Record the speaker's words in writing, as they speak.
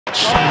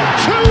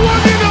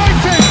2-1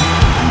 United!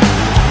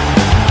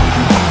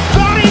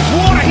 That is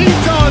what he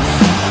does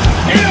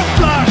in a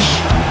flash!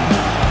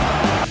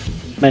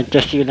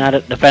 Manchester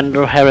United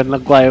defender Harry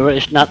Maguire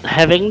is not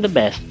having the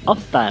best of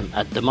time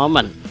at the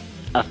moment.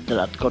 After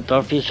a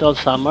controversial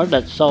summer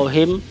that saw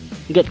him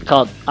get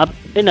caught up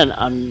in an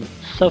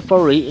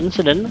unsavoury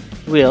incident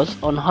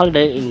whilst on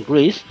holiday in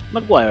Greece,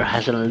 Maguire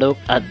hasn't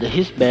looked at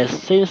his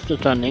best since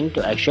returning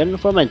to action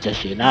for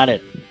Manchester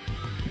United.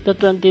 The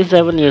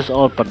 27 years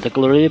old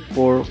particularly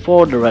poor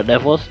for the Red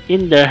Devils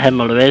in their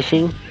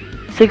humiliating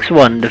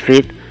 6-1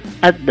 defeat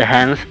at the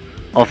hands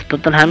of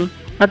Tottenham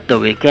at the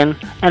weekend,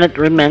 and it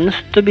remains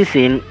to be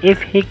seen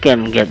if he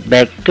can get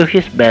back to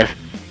his best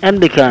and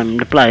become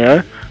the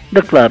player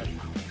the club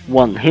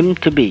want him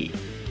to be.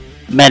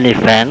 Many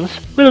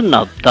fans will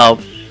no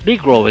doubt be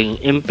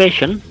growing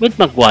impatient with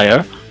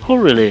Maguire,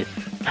 who really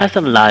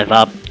hasn't lived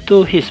up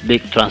to his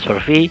big transfer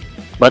fee,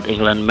 but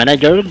England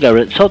manager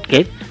Gareth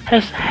Southgate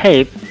has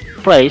heaped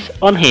praise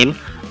on him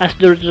as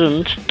the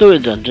returns to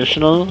the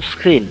international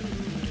scene.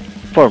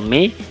 For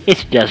me,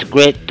 it's just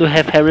great to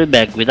have Harry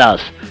back with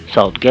us.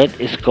 Southgate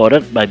is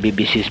quoted by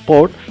BBC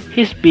Sport.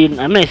 He's been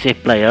a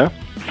massive player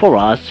for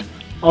us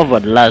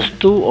over the last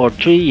 2 or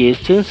 3 years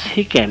since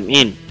he came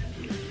in.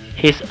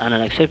 He's an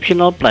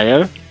exceptional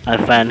player. I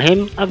find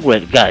him a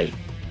great guy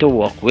to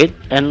work with,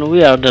 and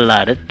we are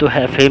delighted to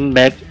have him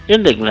back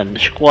in the England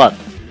squad.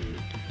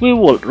 We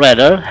would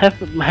rather have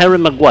Harry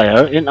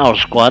Maguire in our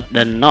squad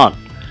than not.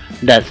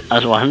 That's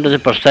as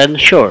 100%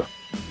 sure.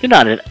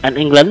 United and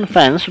England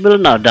fans will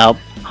no doubt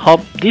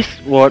hope this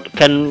word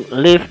can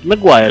lift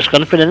Maguire's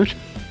confidence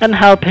and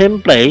help him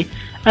play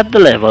at the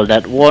level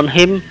that won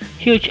him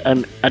huge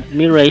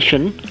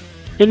admiration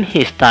in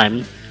his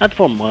time at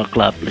former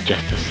club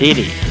Leicester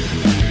City.